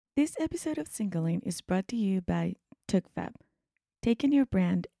This episode of Singling is brought to you by TookFab, taking your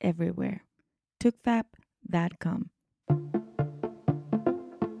brand everywhere. TookFab.com.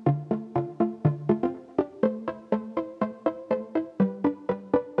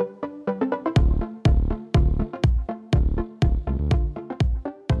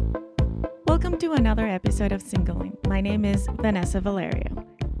 Welcome to another episode of Singling. My name is Vanessa Valerio.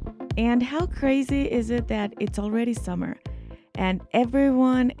 And how crazy is it that it's already summer and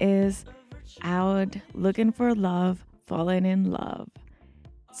everyone is out looking for love, falling in love?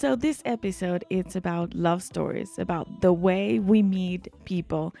 So this episode it's about love stories, about the way we meet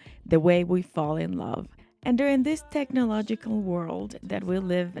people, the way we fall in love. And during this technological world that we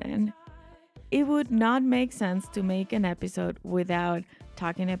live in, it would not make sense to make an episode without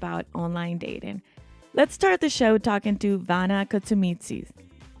talking about online dating. Let's start the show talking to Vana Kotsumitsis.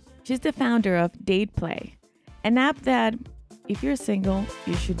 She's the founder of DatePlay, an app that, if you're single,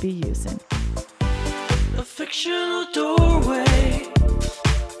 you should be using. A fictional doorway,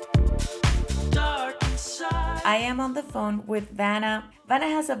 dark inside. I am on the phone with Vana. Vana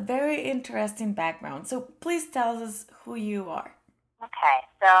has a very interesting background, so please tell us who you are. Okay,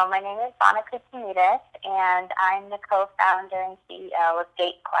 so my name is Vana Koutsoumides, and I'm the co-founder and CEO of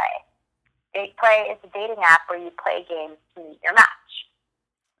DatePlay. DatePlay is a dating app where you play games to meet your match.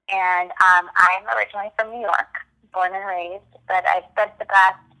 And I'm originally from New York, born and raised, but I've spent the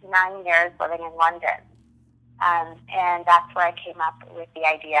past 9 years living in London. And that's where I came up with the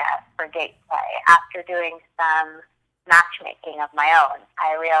idea for DatePlay. After doing some matchmaking of my own,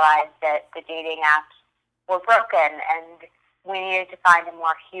 I realized that the dating apps were broken and we needed to find a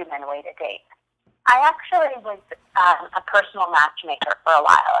more human way to date. I actually was a personal matchmaker for a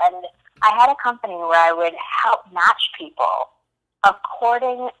while, and I had a company where I would help match people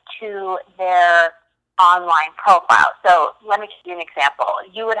according to their online profile. So let me give you an example.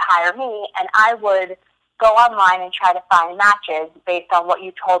 You would hire me, and I would go online and try to find matches based on what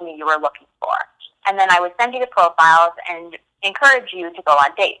you told me you were looking for. And then I would send you the profiles and encourage you to go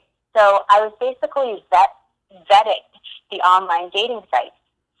on dates. So I was basically vetting the online dating sites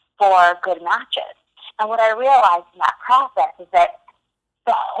for good matches. And what I realized in that process is that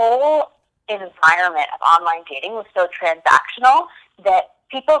the whole environment of online dating was so transactional that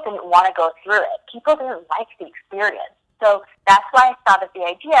people didn't want to go through it. People didn't like the experience. So that's why I thought of the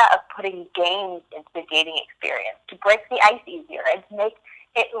idea of putting games into the dating experience to break the ice easier and to make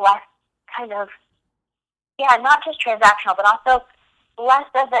it less kind of, not just transactional, but also less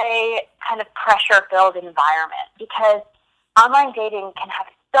of a kind of pressure-filled environment, because online dating can have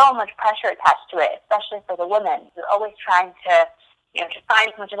so much pressure attached to it, especially for the women. You're always trying to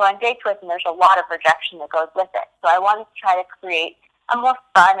find someone to go on dates with, and there's a lot of rejection that goes with it. So I wanted to try to create a more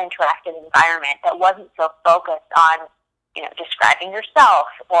fun, interactive environment that wasn't so focused on, describing yourself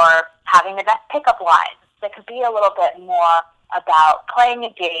or having the best pickup lines. That could be a little bit more about playing a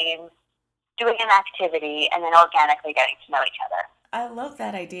game, doing an activity, and then organically getting to know each other. I love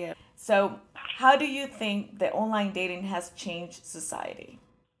that idea. So, how do you think the online dating has changed society?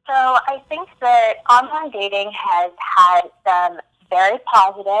 So I think that online dating has had some very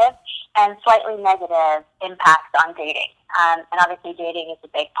positive and slightly negative impacts on dating. And obviously dating is a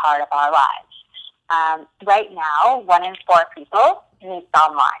big part of our lives. Right now, 1 in 4 people meet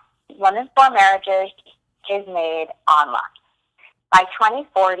online. 1 in 4 marriages is made online. By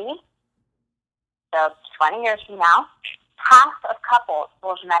 2040, so 20 years from now, half of couples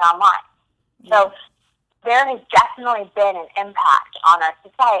will have met online. So there has definitely been an impact on our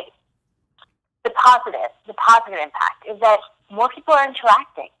society. The positive impact is that more people are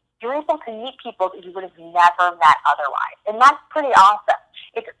interacting. You're able to meet people that you would have never met otherwise. And that's pretty awesome.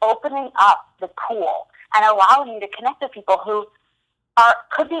 It's opening up the pool and allowing you to connect with people who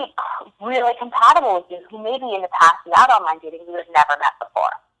could be really compatible with you, who maybe in the past without online dating you would have never met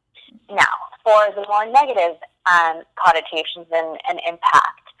before. Now, for the more negative connotations and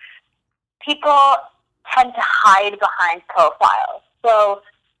impact, people tend to hide behind profiles. So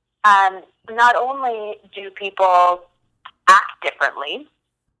not only do people act differently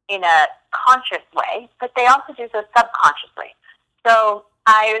in a conscious way, but they also do so subconsciously. So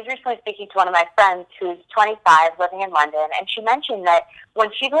I was recently speaking to one of my friends who's 25, living in London, and she mentioned that when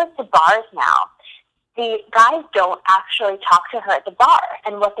she goes to bars now, the guys don't actually talk to her at the bar.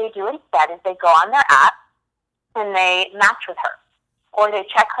 And what they do instead is they go on their app and they match with her, or they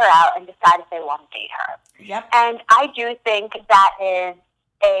check her out and decide if they want to date her. Yep. And I do think that is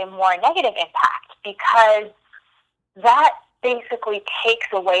a more negative impact, because that basically takes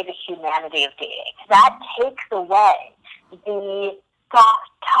away the humanity of dating. That takes away the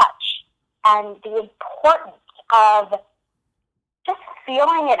soft touch and the importance of just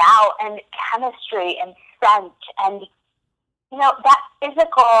feeling it out, and chemistry and scent, and that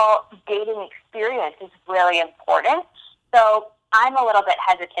physical dating experience is really important. So I'm a little bit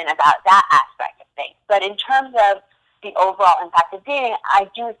hesitant about that aspect of things. But in terms of the overall impact of dating, I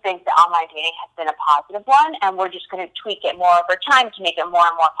do think that online dating has been a positive one, and we're just going to tweak it more over time to make it more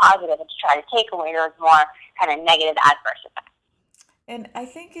and more positive and to try to take away those more kind of negative adverse effects. And I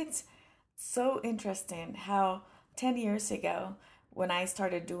think it's so interesting how 10 years ago, when I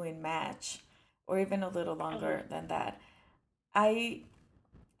started doing Match, or even a little longer than that, I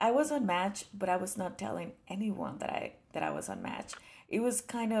was on Match, but I was not telling anyone that I was on Match. It was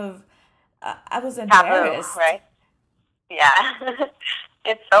kind of I was embarrassed. Taboo, right? Yeah.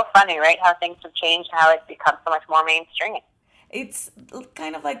 It's so funny, right? How things have changed, how it's become so much more mainstream. It's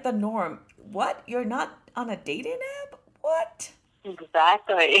kind of like the norm. What? You're not on a dating app? What?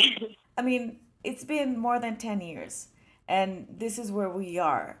 Exactly. I mean, it's been more than 10 years, and this is where we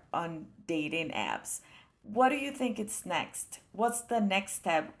are on dating apps. What do you think it's next? What's the next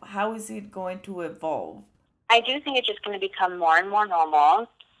step? How is it going to evolve? I do think it's just going to become more and more normal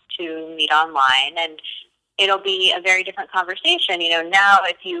to meet online, and it'll be a very different conversation. Now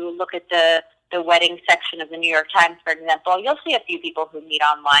if you look at the wedding section of the New York Times, for example, you'll see a few people who meet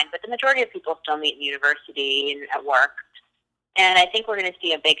online, but the majority of people still meet in university and at work. And I think we're going to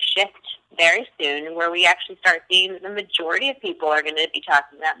see a big shift very soon where we actually start seeing that the majority of people are going to be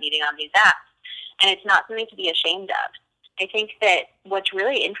talking about meeting on these apps. And it's not something to be ashamed of. I think that what's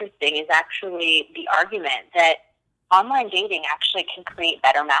really interesting is actually the argument that online dating actually can create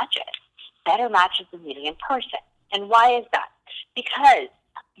better matches than meeting in person. And why is that? Because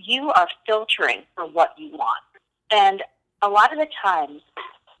you are filtering for what you want. And a lot of the times,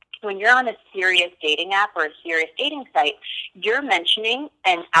 when you're on a serious dating app or a serious dating site, you're mentioning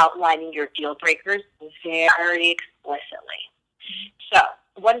and outlining your deal breakers very explicitly. So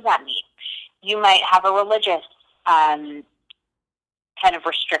what does that mean? You might have a religious kind of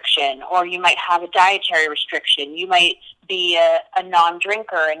restriction, or you might have a dietary restriction. You might be a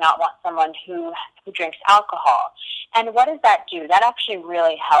non-drinker and not want someone who drinks alcohol. And what does that do? That actually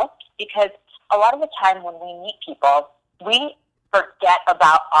really helps, because a lot of the time when we meet people, we forget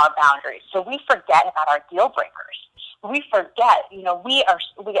about our boundaries. So we forget about our deal breakers. We forget, we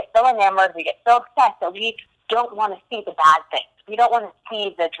get so enamored, we get so obsessed that we don't want to see the bad things. We don't want to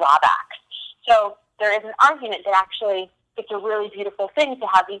see the drawbacks. So there is an argument that actually it's a really beautiful thing to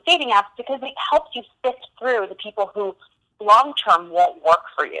have these dating apps, because it helps you sift through the people who long-term won't work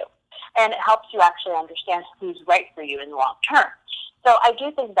for you. And it helps you actually understand who's right for you in the long term. So I do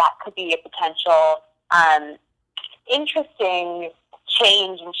think that could be a potential interesting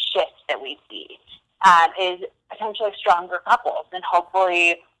change and shift that we see, is potentially stronger couples and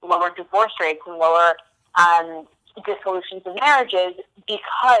hopefully lower divorce rates and lower dissolutions of marriages,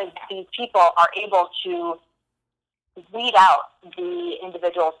 because these people are able to weed out the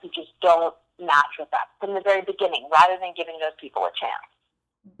individuals who just don't match with them from the very beginning, rather than giving those people a chance.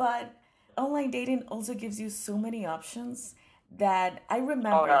 But online dating also gives you so many options that I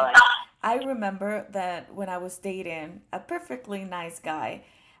remember. Totally. I remember that when I was dating a perfectly nice guy,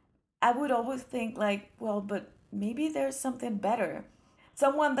 I would always think like, well, but maybe there's something better.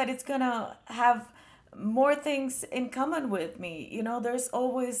 Someone that is gonna have more things in common with me. There's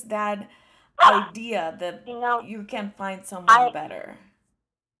always that idea that you can find someone better.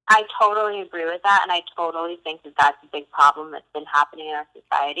 I totally agree with that, and I totally think that that's a big problem that's been happening in our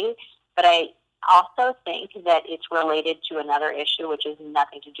society. But I also think that it's related to another issue, which has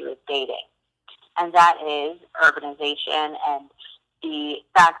nothing to do with dating, and that is urbanization and the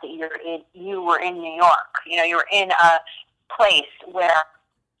fact that you were in New York. You were in a place where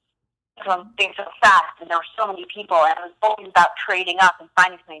things so fast, and there were so many people, and it was always about trading up and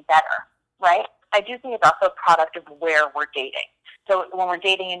finding something better, right? I do think it's also a product of where we're dating. So when we're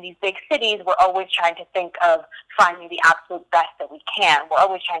dating in these big cities, we're always trying to think of finding the absolute best that we can. We're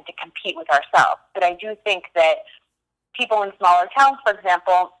always trying to compete with ourselves. But I do think that people in smaller towns, for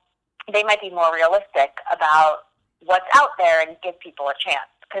example, they might be more realistic about what's out there and give people a chance,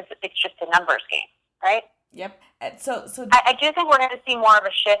 because it's just a numbers game, right? Yep. So I do think we're going to see more of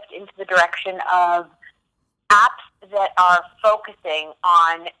a shift into the direction of apps that are focusing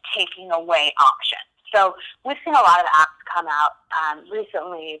on taking away options. So we've seen a lot of apps come out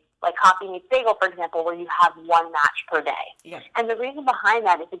recently, like Coffee Meets Bagel, for example, where you have one match per day. Yep. And the reason behind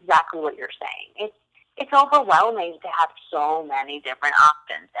that is exactly what you're saying. It's overwhelming to have so many different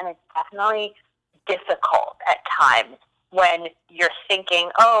options, and it's definitely difficult at times when you're thinking,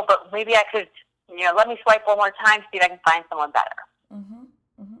 oh, but maybe I could, let me swipe one more time, see if I can find someone better.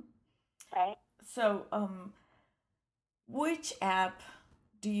 Mm-hmm. Mm-hmm. Right? So, Which app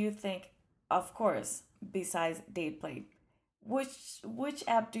do you think, of course, besides DatePlay, which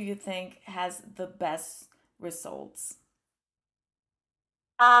app do you think has the best results?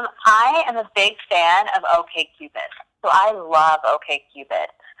 I am a big fan of OkCupid. So I love OkCupid.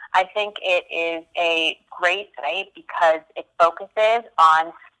 I think it is a great site because it focuses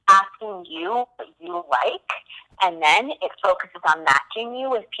on asking you what you like, and then it focuses on matching you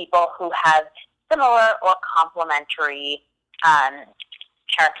with people who have similar or complementary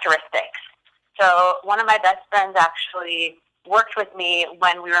characteristics. So one of my best friends actually worked with me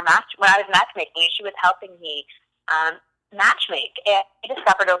when when I was matchmaking. She was helping me matchmake, and I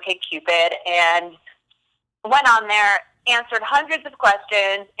discovered OkCupid and went on there, answered hundreds of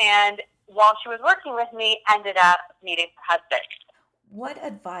questions, and while she was working with me, ended up meeting her husband. What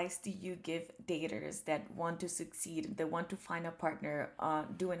advice do you give daters that want to succeed, that want to find a partner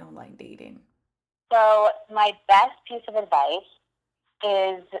doing online dating? So my best piece of advice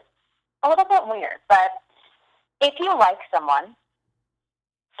is a little bit weird, but if you like someone,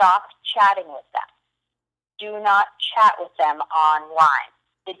 stop chatting with them. Do not chat with them online.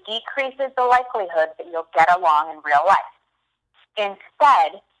 It decreases the likelihood that you'll get along in real life.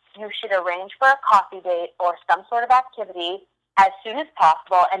 Instead, you should arrange for a coffee date or some sort of activity as soon as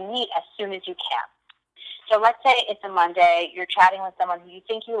possible and meet as soon as you can. So let's say it's a Monday, you're chatting with someone who you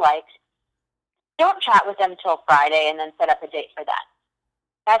think you like. Don't chat with them till Friday and then set up a date for that.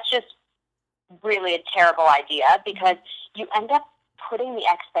 That's just really a terrible idea because you end up putting the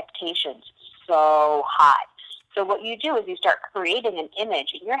expectations so high. So what you do is you start creating an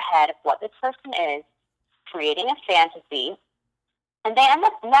image in your head of what this person is, creating a fantasy, and they end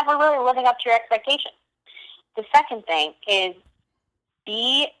up never really living up to your expectations. The second thing is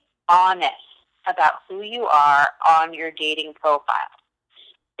be honest about who you are on your dating profile.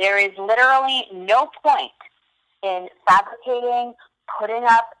 There is literally no point in fabricating, putting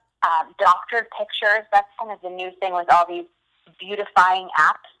up doctored pictures. That's kind of the new thing with all these beautifying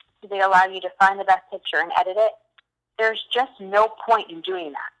apps. They allow you to find the best picture and edit it. There's just no point in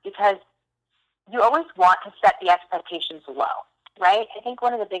doing that because you always want to set the expectations low, right? I think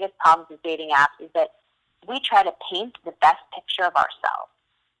one of the biggest problems with dating apps is that we try to paint the best picture of ourselves.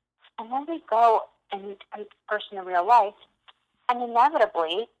 And then we go and meet a person in real life, and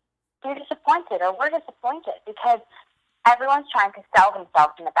inevitably, they're disappointed or we're disappointed because everyone's trying to sell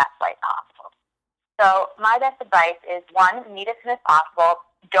themselves in the best light possible. So my best advice is, one, meet as soon as possible.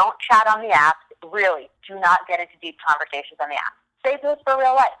 Don't chat on the apps. Really, do not get into deep conversations on the apps. Save those for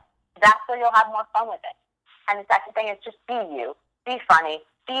real life. That's where you'll have more fun with it. And the second thing is just be you. Be funny.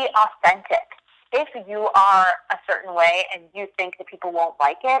 Be authentic. If you are a certain way and you think that people won't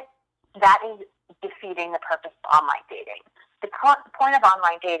like it, that is defeating the purpose of online dating. The point of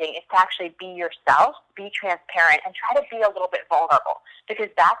online dating is to actually be yourself, be transparent, and try to be a little bit vulnerable because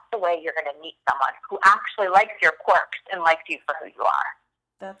that's the way you're going to meet someone who actually likes your quirks and likes you for who you are.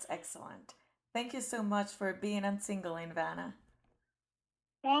 That's excellent. Thank you so much for being on Singling, Vanna.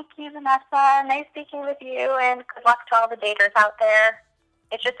 Thank you, Vanessa. Nice speaking with you, and good luck to all the daters out there.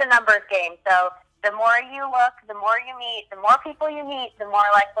 It's just a numbers game, so the more you look, the more you meet, the more people you meet, the more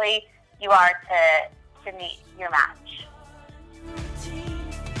likely you are to meet your match.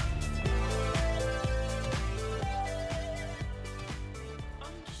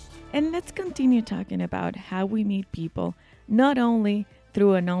 And let's continue talking about how we meet people, not only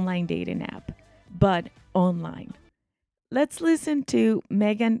through an online dating app, but online. Let's listen to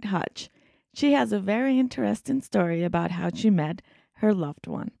Megan Hutch. She has a very interesting story about how she met her loved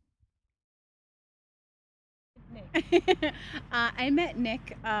one. I met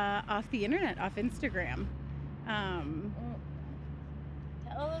Nick off the internet, off Instagram.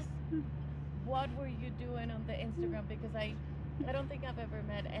 Tell us, what were you doing on the Instagram? Because I don't think I've ever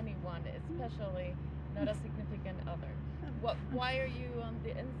met anyone, especially not a significant other. Why are you on the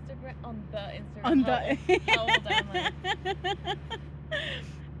Instagram? How old am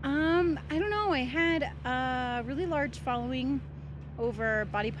I? I don't know. I had a really large following over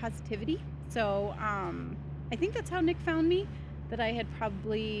body positivity. So I think that's how Nick found me, that I had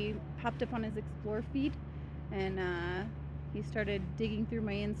probably popped up on his Explore feed. And he started digging through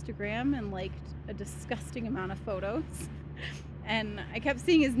my Instagram and liked a disgusting amount of photos. And I kept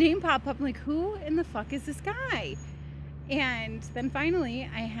seeing his name pop up. I'm like, who in the fuck is this guy? And then finally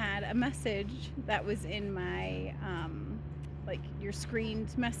I had a message that was in my, like your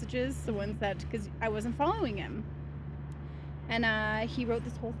screened messages, the ones that, because I wasn't following him. And he wrote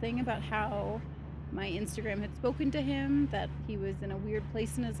this whole thing about how my Instagram had spoken to him, that he was in a weird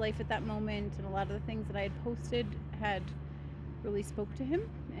place in his life at that moment, and a lot of the things that I had posted had really spoke to him,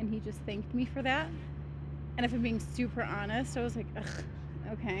 and he just thanked me for that. And if I'm being super honest, I was like, ugh,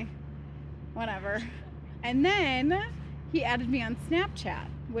 okay, whatever. And then he added me on Snapchat,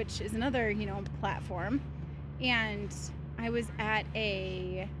 which is another, platform. And I was at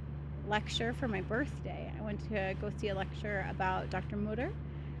a lecture for my birthday. I went to go see a lecture about Dr. Mutter,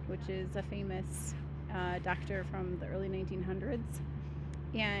 which is a famous doctor from the early 1900s.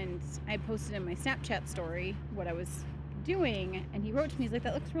 And I posted in my Snapchat story what I was doing, and he wrote to me, he's like,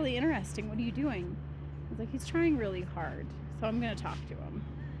 that looks really interesting. What are you doing? I was like, he's trying really hard, so I'm going to talk to him.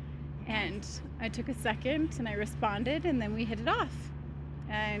 And I took a second, and I responded, and then we hit it off.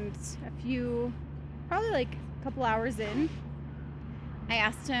 And probably like a couple hours in, I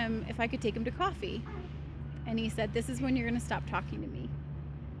asked him if I could take him to coffee. And he said, this is when you're going to stop talking to me.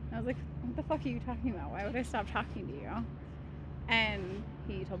 I was like, what the fuck are you talking about? Why would I stop talking to you? And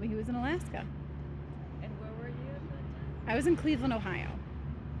he told me he was in Alaska. And where were you at that time? I was in Cleveland, Ohio.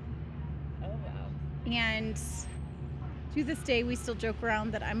 Oh, wow. And to this day, we still joke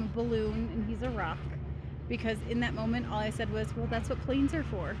around that I'm a balloon and he's a rock. Because in that moment, all I said was, well, that's what planes are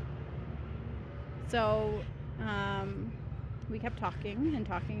for. So we kept talking and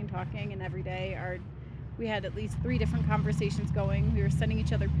talking and talking. And every day we had at least 3 different conversations going. We were sending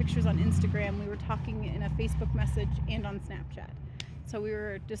each other pictures on Instagram. We were talking in a Facebook message and on Snapchat. So we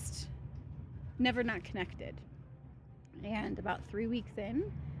were just never not connected. And about 3 weeks in,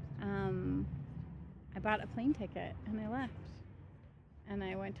 I bought a plane ticket and I left. And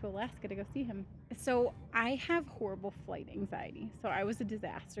I went to Alaska to go see him. So I have horrible flight anxiety. So I was a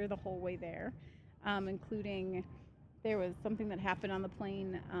disaster the whole way there, including there was something that happened on the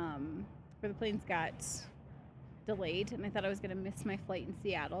plane where the planes got delayed, and I thought I was going to miss my flight in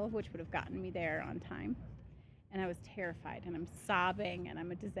Seattle, which would have gotten me there on time. And I was terrified, and I'm sobbing, and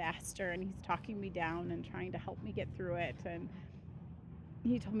I'm a disaster, and he's talking me down and trying to help me get through it. And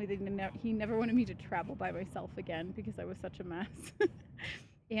he told me that he never wanted me to travel by myself again because I was such a mess.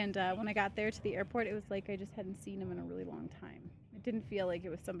 And when I got there to the airport, it was like I just hadn't seen him in a really long time. It didn't feel like it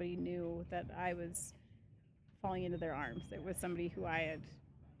was somebody new that I was falling into their arms. It was somebody who I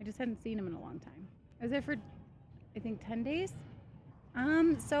just hadn't seen him in a long time. I was there for, I think, 10 days.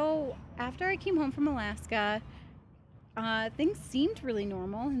 So after I came home from Alaska, things seemed really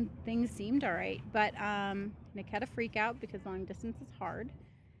normal and things seemed all right. But Nick had a freak out because long distance is hard,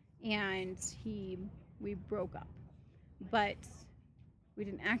 and we broke up. But we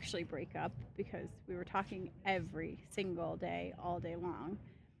didn't actually break up because we were talking every single day, all day long,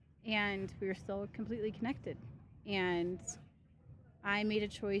 and we were still completely connected. And I made a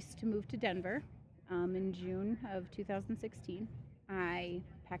choice to move to Denver in June of 2016. I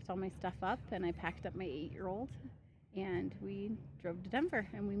packed all my stuff up, and I packed up my 8-year-old, and we drove to Denver,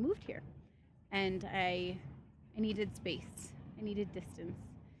 and we moved here. And I needed space. I needed distance.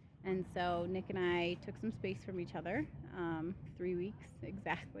 And so Nick and I took some space from each other, 3 weeks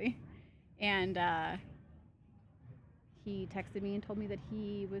exactly. And he texted me and told me that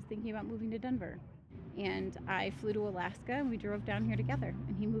he was thinking about moving to Denver. And I flew to Alaska, and we drove down here together,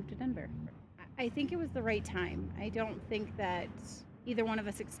 and he moved to Denver. I think it was the right time. I don't think that either one of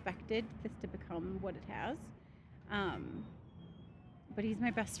us expected this to become what it has. But he's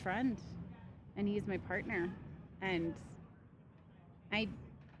my best friend, and he's my partner. And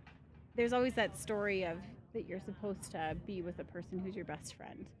there's always that story of that you're supposed to be with a person who's your best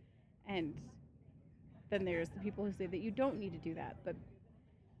friend. And then there's the people who say that you don't need to do that, but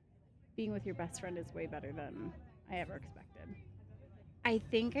being with your best friend is way better than I ever expected. I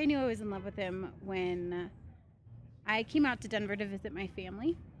think I knew I was in love with him when I came out to Denver to visit my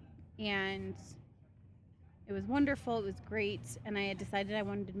family, and it was wonderful, it was great, and I had decided I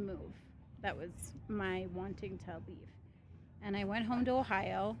wanted to move. That was my wanting to leave. And I went home to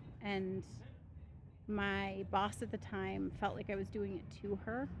Ohio, and my boss at the time felt like I was doing it to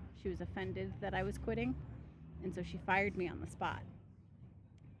her. She was offended that I was quitting, and so she fired me on the spot.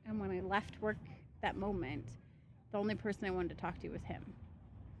 And when I left work that moment, the only person I wanted to talk to was him.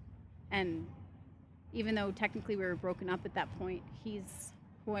 And even though technically we were broken up at that point, he's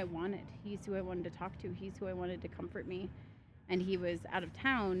who I wanted. He's who I wanted to talk to. He's who I wanted to comfort me. And he was out of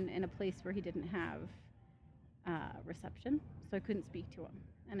town in a place where he didn't have reception, so I couldn't speak to him.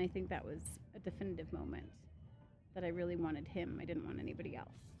 And I think that was a definitive moment that I really wanted him. I didn't want anybody else.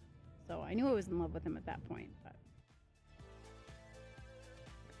 So I knew I was in love with him at that point. But.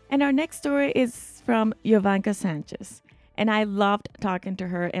 And our next story is from Jovanka Sanchez. And I loved talking to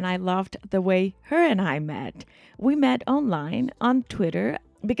her, and I loved the way her and I met. We met online on Twitter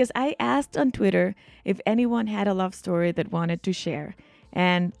because I asked on Twitter if anyone had a love story that wanted to share.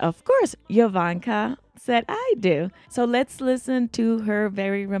 And of course, Jovanka said I do. So let's listen to her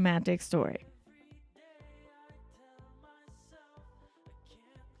very romantic story.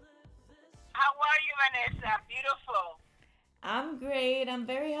 Vanessa? Beautiful. I'm great. I'm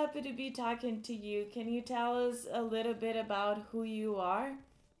very happy to be talking to you. Can you tell us a little bit about who you are?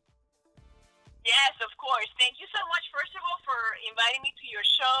 Yes, of course. Thank you so much, first of all, for inviting me to your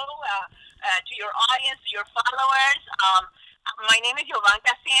show, to your audience, to your followers. My name is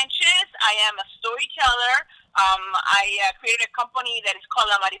Yovanka Sanchez. I am a storyteller. I created a company that is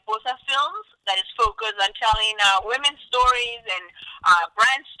called La Mariposa Films that is focused on telling women's stories and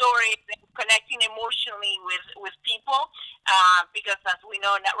brand stories and connecting emotionally with people because as we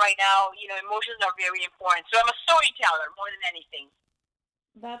know right now, emotions are very important. So I'm a storyteller more than anything.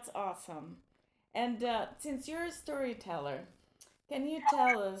 That's awesome. And since you're a storyteller, can you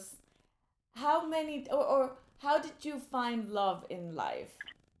tell us how many or how did you find love in life?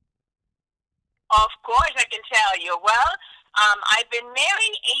 Of course, I can tell you. Well, I've been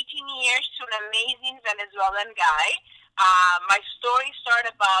married 18 years to an amazing Venezuelan guy. My story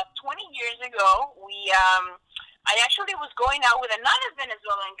started about 20 years ago. I actually was going out with another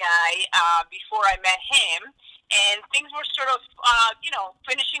Venezuelan guy before I met him, and things were sort of,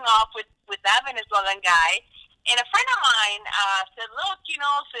 finishing off with that Venezuelan guy. And a friend of mine said, look,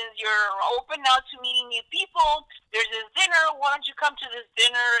 since you're open now to meeting new people, there's this dinner. Why don't you come to this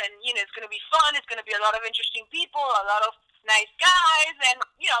dinner? And, it's going to be fun. It's going to be a lot of interesting people, a lot of nice guys. And,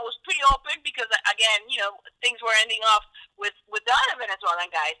 I was pretty open because, again, things were ending off with the other Venezuelan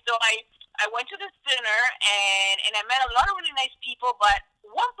guys. So I went to this dinner and I met a lot of really nice people, but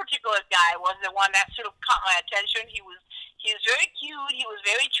one particular guy was the one that sort of caught my attention. He was very cute. He was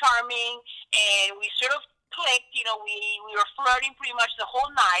very charming, and we sort of clicked. We were flirting pretty much the whole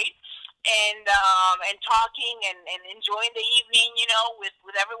night, and talking and enjoying the evening,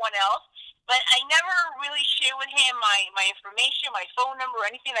 with everyone else. But I never really shared with him my information, my phone number, or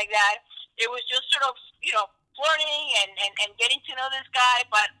anything like that. It was just sort of, flirting and getting to know this guy,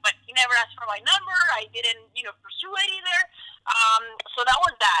 but he never asked for my number. I didn't, pursue it either. So that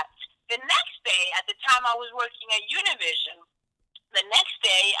was that. The next day, at the time I was working at Univision, the next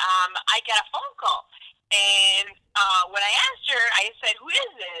day, I got a phone call. And when I asked her, I said, who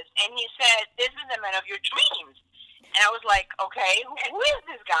is this? And he said, this is the man of your dreams. And I was like, okay, who is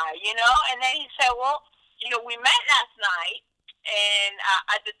this guy, And then he said, well, we met last night and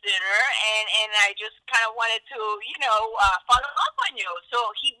at the dinner, and I just kind of wanted to, follow up on you. So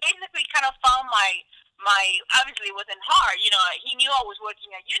he basically kind of found my obviously it wasn't hard, he knew I was working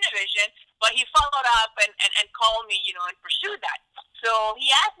at Univision, but he followed up and called me, and pursued that. So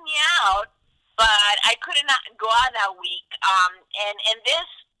he asked me out, but I could not go out that week. And this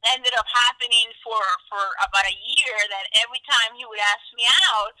ended up happening for about a year, that every time he would ask me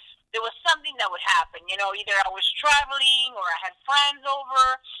out, there was something that would happen. Either I was traveling or I had friends over.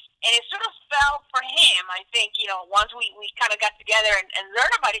 And it sort of fell for him, I think, once we kind of got together and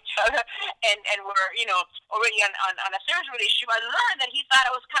learned about each other and were, already on a serious relationship, I learned that he thought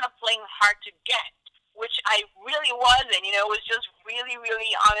I was kind of playing hard to get, which I really wasn't. It was just really,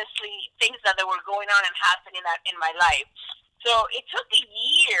 really honestly things that were going on and happening in my life. So it took a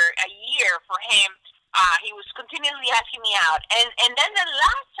year for him. He was continually asking me out. And then the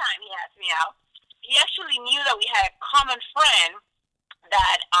last time he asked me out, he actually knew that we had a common friend,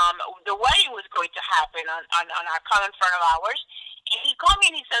 that the wedding was going to happen on our common friend of ours. And he called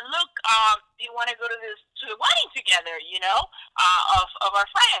me and he said, look, do you want to go to the wedding together, of our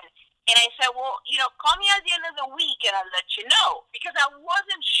friend? And I said, well, call me at the end of the week and I'll let you know. Because I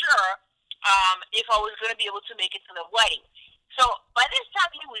wasn't sure if I was going to be able to make it to the wedding. So by this time,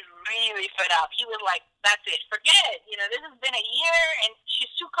 he was really fed up. He was like, that's it, forget it. This has been a year and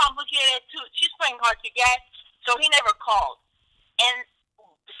she's too complicated, she's playing hard to get. So he never called. And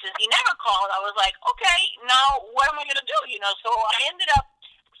since he never called, I was like, okay, now what am I going to do? So I ended up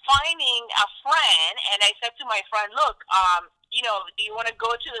finding a friend, and I said to my friend, look, do you want to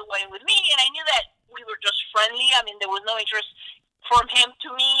go to the wedding with me? And I knew that we were just friendly. I mean, there was no interest from him to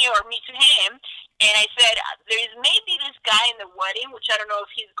me or me to him. And I said, there's maybe this guy in the wedding, which I don't know if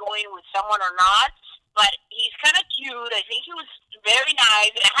he's going with someone or not, but he's kind of cute. I think he was very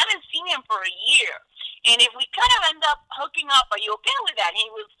nice, and I haven't seen him for a year. And if we kind of end up hooking up, are you okay with that? And he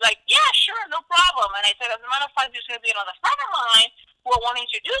was like, yeah, sure, no problem. And I said, as a matter of fact, there's going to be another friend of mine who I want to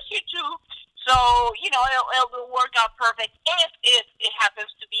introduce you to. So, it'll work out perfect if it happens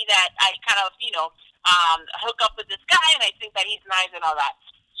to be that I kind of, hook up with this guy and I think that he's nice and all that.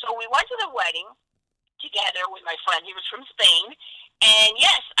 So we went to the wedding together with my friend. He was from Spain. And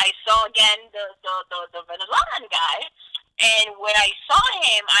yes, I saw again the Venezuelan guy. And when I saw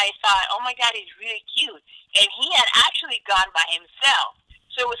him, I thought, oh my God, he's really cute. And he had actually gone by himself.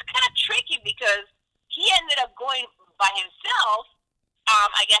 So it was kind of tricky because he ended up going by himself,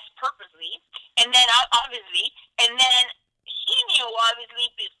 I guess purposely. And then I obviously. And then he knew, obviously,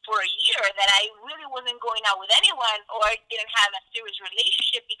 for a year that I really wasn't going out with anyone or I didn't have a serious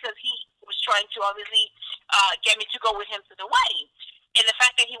relationship because he was trying to, obviously, get me to go with him to the wedding. And the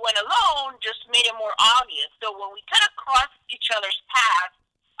fact that he went alone just made it more obvious. So when we kind of crossed each other's paths,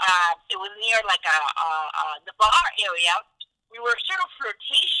 it was near like the bar area. We were sort of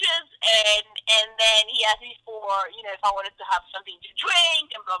flirtatious, and then he asked me for, if I wanted to have something to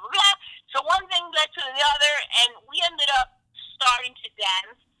drink and blah, blah, blah. So one thing led to the other, and we ended up starting to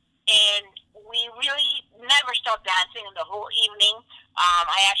dance, and we really never stopped dancing in the whole evening.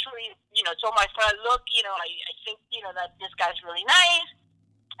 I actually, told my friend, look, I think, that this guy's really nice.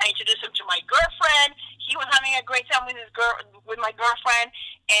 I introduced him to my girlfriend. He was having a great time with my girlfriend,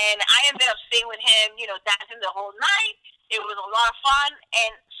 and I ended up staying with him, dancing the whole night. It was a lot of fun,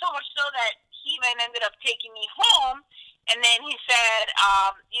 and so much so that he then ended up taking me home. And then he said,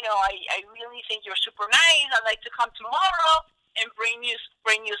 I really think you're super nice. I'd like to come tomorrow and bring you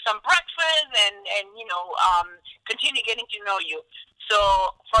some breakfast and continue getting to know you. So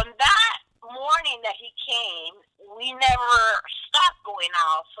from that morning that he came, we never stopped going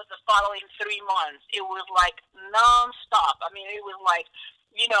out for the following 3 months. It was like nonstop. I mean, it was like,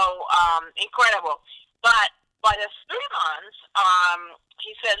 incredible. But by the 3 months,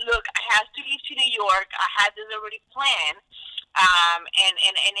 he said, look, I have to leave to New York. I had this already planned.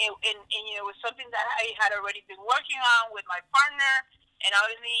 And it was something that I had already been working on with my partner. And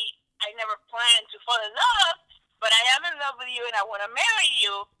obviously, I never planned to fall in love, but I am in love with you and I want to marry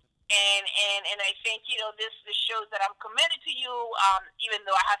you. And I think, this shows that I'm committed to you, even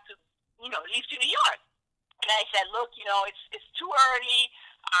though I have to, leave to New York. And I said, look, it's too early.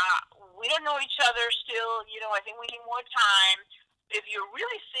 We don't know each other still. I think we need more time. If you're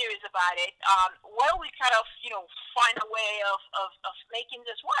really serious about it, why don't we kind of, find a way of making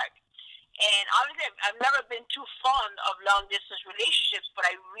this work? And obviously, I've never been too fond of long-distance relationships, but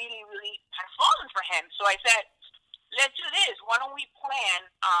I really, really had fallen for him. So I said, let's do this. Why don't we plan,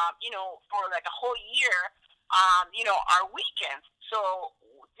 for like a whole year, our weekends? So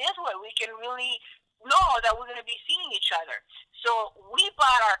this way we can really know that we're going to be seeing each other. So we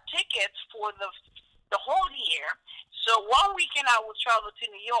bought our tickets for the whole year. So one weekend I will travel to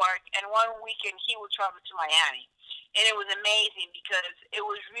New York, and one weekend he will travel to Miami. And it was amazing because it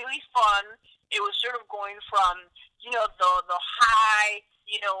was really fun. It was sort of going from, the high,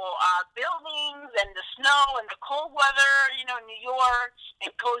 buildings and the snow and the cold weather, New York,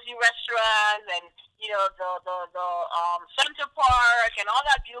 and cozy restaurants and, the Center Park and all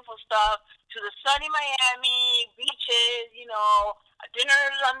that beautiful stuff, to the sunny Miami beaches,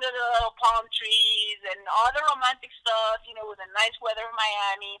 dinners under the palm trees and all the romantic stuff, with the nice weather in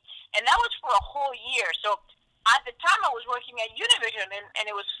Miami. And that was for a whole year. So at the time I was working at Univision, and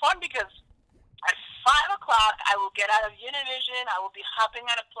it was fun because at 5 o'clock, I will get out of Univision. I will be hopping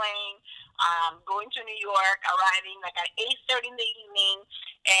on a plane, going to New York, arriving like at 8:30 in the evening,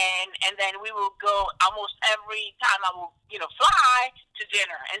 and then we will go almost every time I will, fly to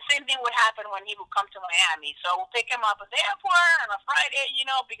dinner. And same thing would happen when he would come to Miami. So I will pick him up at the airport on a Friday,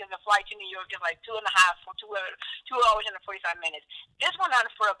 because the flight to New York is like 2 hours and 45 minutes. This went on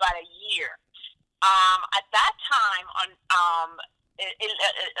for about a year. At that time,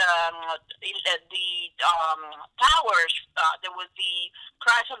 the towers, there was the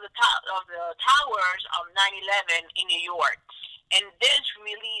crash of the towers of 9/11 in New York, and this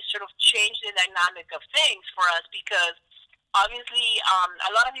really sort of changed the dynamic of things for us because obviously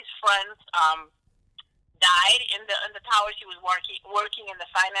a lot of his friends died in the towers. He was working in the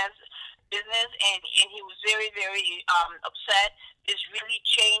finance business, and he was very, very upset. This really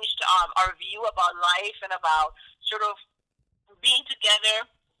changed our view about life and about sort of being together.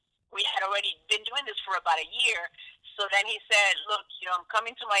 We had already been doing this for about a year. So then he said, look, I'm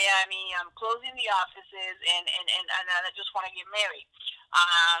coming to Miami. I'm closing the offices, and I just want to get married.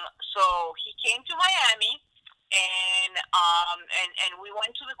 So he came to Miami, and we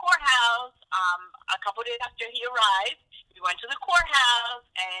went to the courthouse. A couple days after he arrived, we went to the courthouse,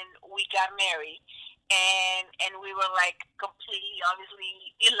 and we got married. And we were like completely,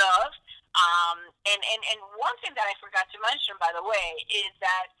 obviously, in love. And one thing that I forgot to mention, by the way, is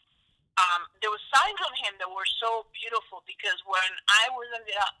that there were signs of him that were so beautiful because when I was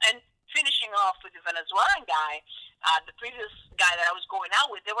finishing off with the Venezuelan guy, the previous guy that I was going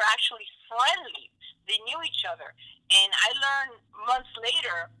out with, they were actually friendly. They knew each other. And I learned months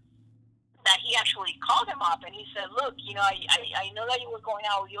later that he actually called him up and he said, look, I know that you were going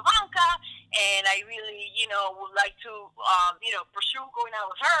out with Ivanka, and I really, would like to, pursue going out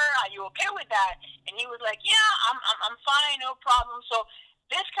with her. Are you okay with that? And he was like, yeah, I'm fine, no problem. So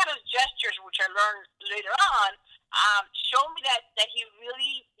this kind of gestures, which are learned later on, showed me that he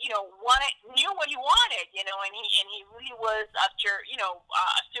really, knew what he wanted, and he really was after,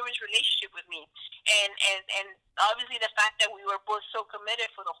 a serious relationship with me. And obviously the fact that we were both so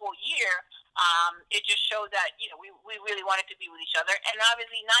committed for the whole year, it just showed that, we really wanted to be with each other. And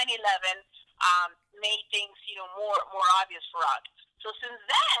obviously 9/11, made things, more obvious for us. So since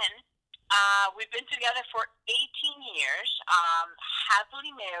then, we've been together for 18 years,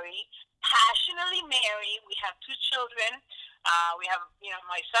 happily married, passionately married. We have 2 children. We have,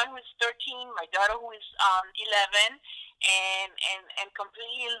 my son who is 13, my daughter who is 11, and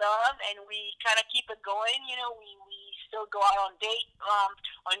completely in love. And we kind of keep it going. We still go out on date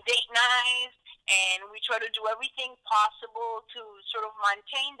nights, and we try to do everything possible to sort of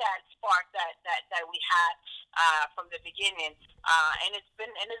maintain that spark that we had from the beginning. And it's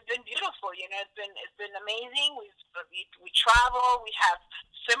been beautiful. It's been amazing. We travel. We have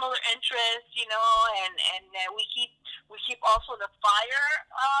similar interests. And we keep also the fire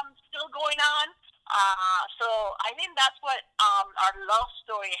still going on. So I think that's what our love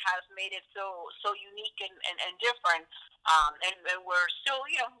story has made it so unique and different. And we're still,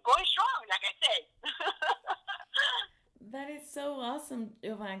 going strong, like I said. That is so awesome,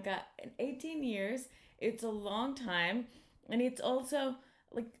 Jovanka. In 18 years, it's a long time, and it's also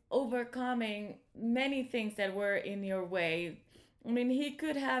like overcoming many things that were in your way. I mean, he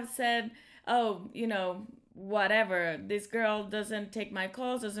could have said, oh, whatever, this girl doesn't take my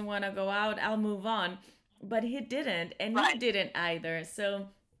calls, doesn't want to go out, I'll move on. But he didn't, and you didn't either. So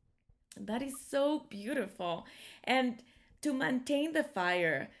that is so beautiful. And to maintain the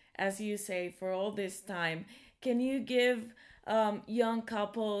fire, as you say, for all this time, can you give young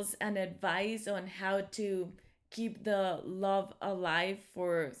couples an advice on how to keep the love alive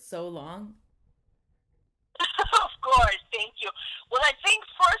for so long? Of course, thank you. Well, I think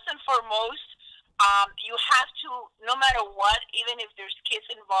first and foremost, you have to, no matter what, even if there's kids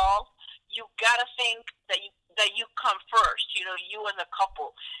involved, you gotta think that you come first, you as a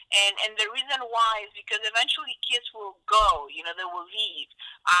couple. And the reason why is because eventually kids will go, they will leave.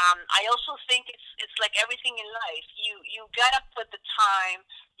 I also think it's like everything in life. You gotta put the time,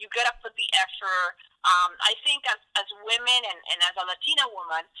 you gotta put the effort. I think as women and as a Latina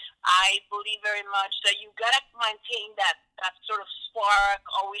woman, I believe very much that you gotta maintain that sort of spark,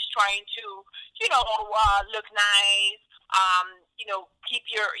 always trying to, look nice, keep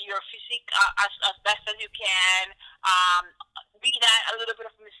your physique as best as you can, be that a little bit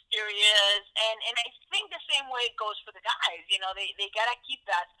of mysterious, and I think the same way it goes for the guys. They gotta keep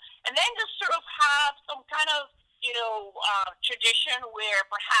that, and then just sort of have some kind of tradition where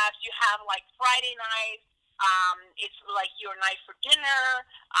perhaps you have like Friday night. It's like your night for dinner,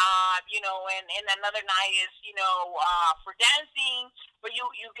 and another night is, for dancing. But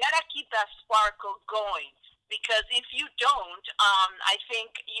you gotta keep that sparkle going, because if you don't, I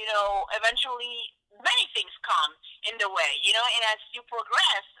think, eventually many things come in the way, and as you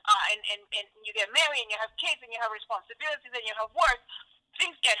progress, and you get married and you have kids and you have responsibilities and you have work,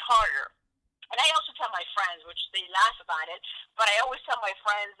 things get harder. And I also tell my friends, which they laugh about it, but I always tell my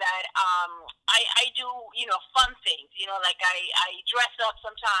friends that I do, fun things. Like I dress up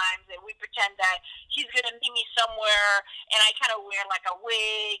sometimes, and we pretend that he's going to meet me somewhere, and I kind of wear like a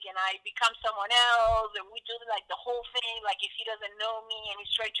wig, and I become someone else, and we do like the whole thing, like if he doesn't know me and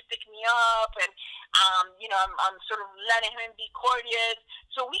he's trying to pick me up, and, I'm sort of letting him be courteous.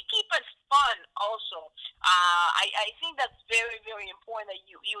 So we keep it fun also. I think that's very, very important, that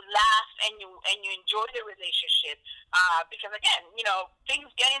you laugh and you enjoy the relationship, because again, things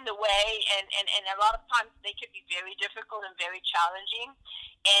get in the way, and a lot of times they can be very difficult and very challenging.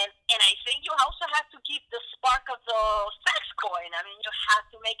 And I think you also have to keep the spark of the sex going. I mean, you have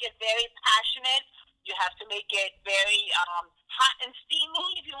to make it very passionate. You have to make it very hot and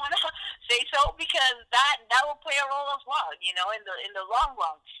steamy, if you want to say so, because that will play a role as well, in the long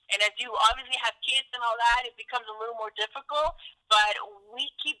run. And as you obviously have kids and all that, it becomes a little more difficult. But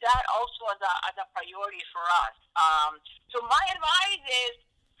we keep that also as a priority for us. So my advice is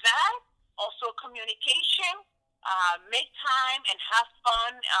that, also communication, make time and have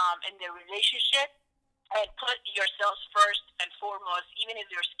fun in the relationship. And put yourselves first and foremost, even if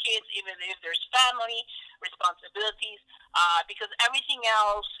there's kids, even if there's family responsibilities, because everything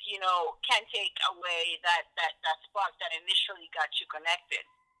else, can take away that spark that initially got you connected.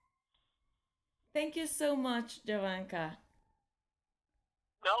 Thank you so much, Jovanka.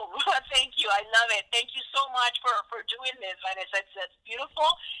 No, thank you. I love it. Thank you so much for doing this, Vanessa. It's beautiful,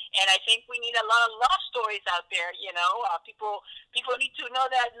 And I think we need a lot of love stories out there, you know. People need to know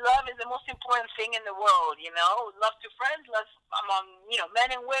that love is the most important thing in the world, you know. Love to friends, love among, you know,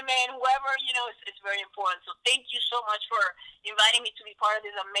 men and women, whoever, you know, it's very important. So thank you so much for inviting me to be part of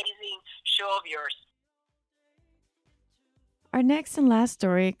this amazing show of yours. Our next and last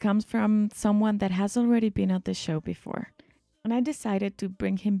story comes from someone that has already been on the show before. And I decided to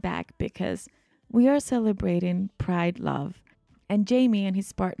bring him back because we are celebrating Pride Love. And Jamie and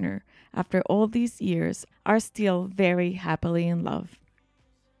his partner, after all these years, are still very happily in love.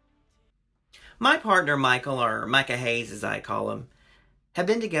 My partner, Michael, or Micah Hayes as I call him, have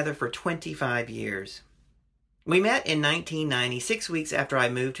been together for 25 years. We met in 1990, 6 weeks after I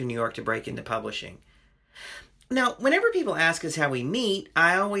moved to New York to break into publishing. Now, whenever people ask us how we meet,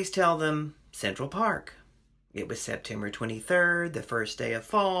 I always tell them Central Park. It was September 23rd, the first day of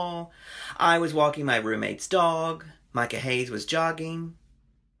fall. I was walking my roommate's dog. Micah Hayes was jogging.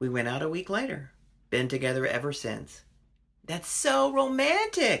 We went out a week later. Been together ever since. That's so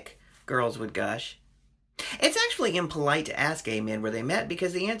romantic, girls would gush. It's actually impolite to ask gay men where they met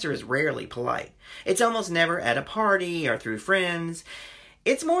because the answer is rarely polite. It's almost never at a party or through friends.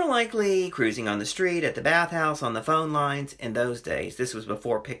 It's more likely cruising on the street, at the bathhouse, on the phone lines. In those days, this was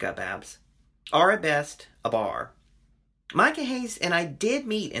before pickup apps. Or at best, a bar. Micah Hayes and I did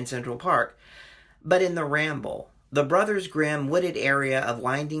meet in Central Park, but in the Ramble, the Brothers Grimm wooded area of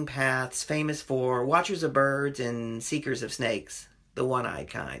winding paths famous for watchers of birds and seekers of snakes, the one-eyed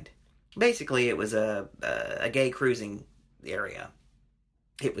kind. Basically, it was a gay cruising area.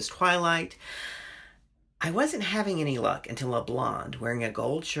 It was twilight. I wasn't having any luck until a blonde wearing a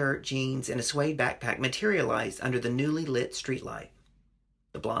gold shirt, jeans, and a suede backpack materialized under the newly lit streetlight.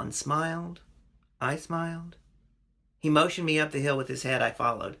 The blonde smiled. I smiled. He motioned me up the hill with his head. I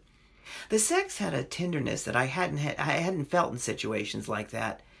followed. The sex had a tenderness that I hadn't felt in situations like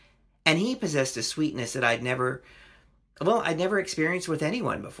that, and he possessed a sweetness that I'd never experienced with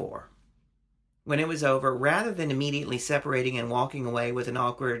anyone before. When it was over, rather than immediately separating and walking away with an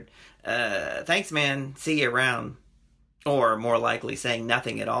awkward, thanks man, see you around, or more likely saying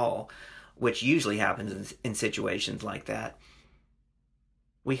nothing at all, which usually happens in situations like that,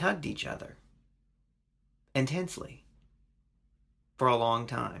 we hugged each other. Intensely. For a long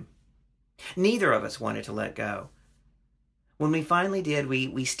time. Neither of us wanted to let go. When we finally did,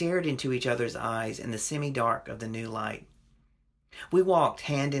 we stared into each other's eyes in the semi-dark of the new light. We walked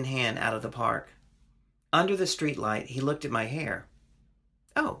hand in hand out of the park. Under the streetlight, he looked at my hair.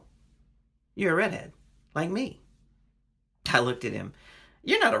 Oh, you're a redhead, like me. I looked at him.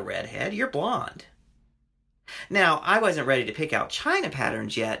 You're not a redhead, you're blonde. Now, I wasn't ready to pick out China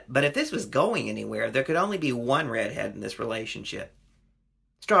patterns yet, but if this was going anywhere, there could only be one redhead in this relationship.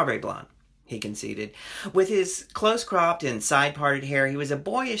 Strawberry blonde, he conceded. With his close-cropped and side-parted hair, he was a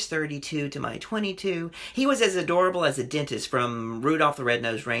boyish 32 to my 22. He was as adorable as a dentist from Rudolph the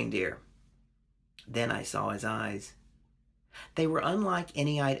Red-Nosed Reindeer. Then I saw his eyes. They were unlike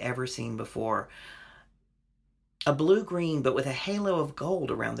any I'd ever seen before. A blue-green, but with a halo of gold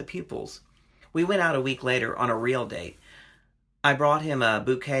around the pupils. We went out a week later on a real date. I brought him a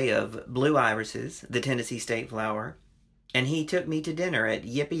bouquet of blue irises, the Tennessee state flower, and he took me to dinner at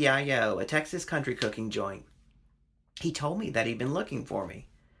Yippee-Yi-Yo, a Texas country cooking joint. He told me that he'd been looking for me.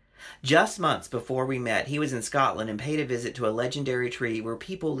 Just months before we met, he was in Scotland and paid a visit to a legendary tree where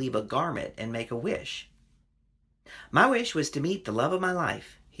people leave a garment and make a wish. My wish was to meet the love of my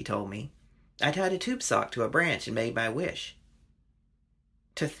life, he told me. I tied a tube sock to a branch and made my wish.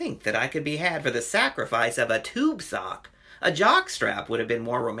 To think that I could be had for the sacrifice of a tube sock. A jockstrap would have been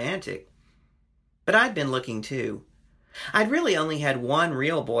more romantic. But I'd been looking too. I'd really only had one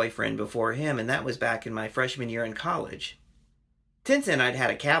real boyfriend before him, and that was back in my freshman year in college. Since then, I'd had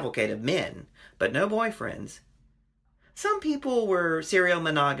a cavalcade of men, but no boyfriends. Some people were serial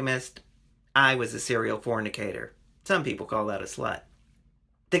monogamous. I was a serial fornicator. Some people call that a slut.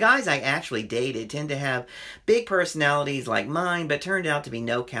 The guys I actually dated tend to have big personalities like mine, but turned out to be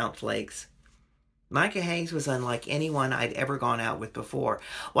no-count flakes. Micah Hayes was unlike anyone I'd ever gone out with before.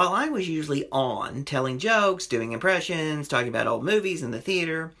 While I was usually on, telling jokes, doing impressions, talking about old movies in the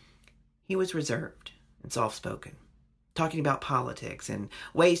theater, he was reserved and soft-spoken, talking about politics and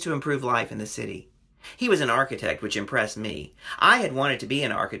ways to improve life in the city. He was an architect, which impressed me. I had wanted to be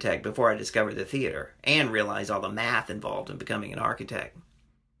an architect before I discovered the theater, and realized all the math involved in becoming an architect.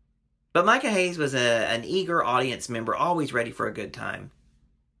 But Micah Hayes was an eager audience member, always ready for a good time.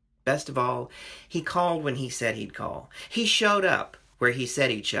 Best of all, he called when he said he'd call. He showed up where he said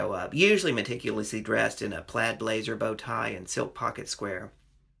he'd show up, usually meticulously dressed in a plaid blazer, bow tie, and silk pocket square.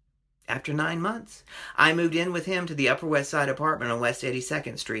 After 9 months, I moved in with him to the Upper West Side apartment on West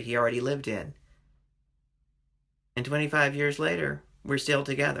 82nd Street he already lived in. And 25 years later, we're still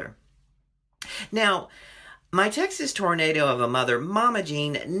together. Now, my Texas tornado of a mother, Mama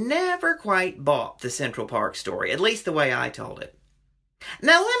Jean, never quite bought the Central Park story, at least the way I told it.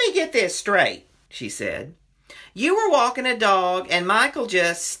 Now let me get this straight, she said. You were walking a dog and Michael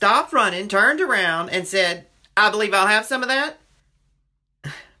just stopped running, turned around, and said, I believe I'll have some of that?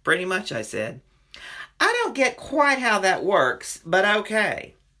 Pretty much, I said. I don't get quite how that works, but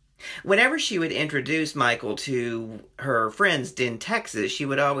okay. Whenever she would introduce Michael to her friends in Texas, she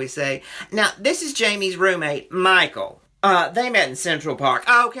would always say, now, this is Jamie's roommate, Michael. They met in Central Park,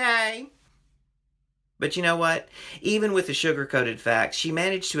 okay? But you know what? Even with the sugar-coated facts, she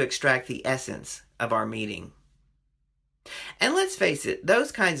managed to extract the essence of our meeting. And let's face it,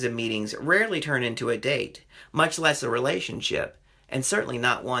 those kinds of meetings rarely turn into a date, much less a relationship, and certainly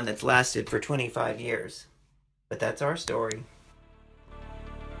not one that's lasted for 25 years. But that's our story.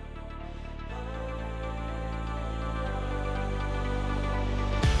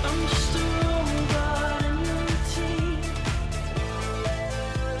 I'm just a robot in your routine.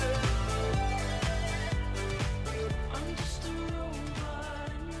 I'm just a robot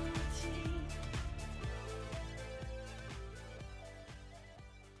in your routine.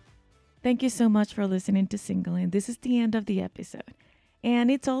 Thank you so much for listening to Singling. This is the end of the episode. And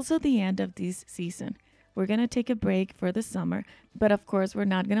it's also the end of this season. We're going to take a break for the summer, but of course, we're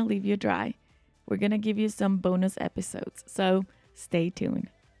not going to leave you dry. We're going to give you some bonus episodes, so stay tuned.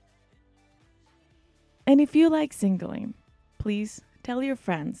 And if you like Singling, please tell your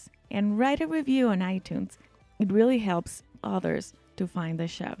friends and write a review on iTunes. It really helps others to find the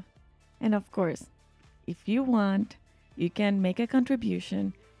show. And of course, if you want, you can make a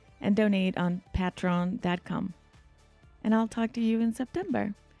contribution and donate on patreon.com. And I'll talk to you in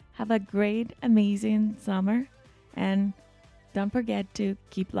September. Have a great, amazing summer, and don't forget to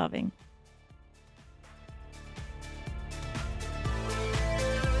keep loving.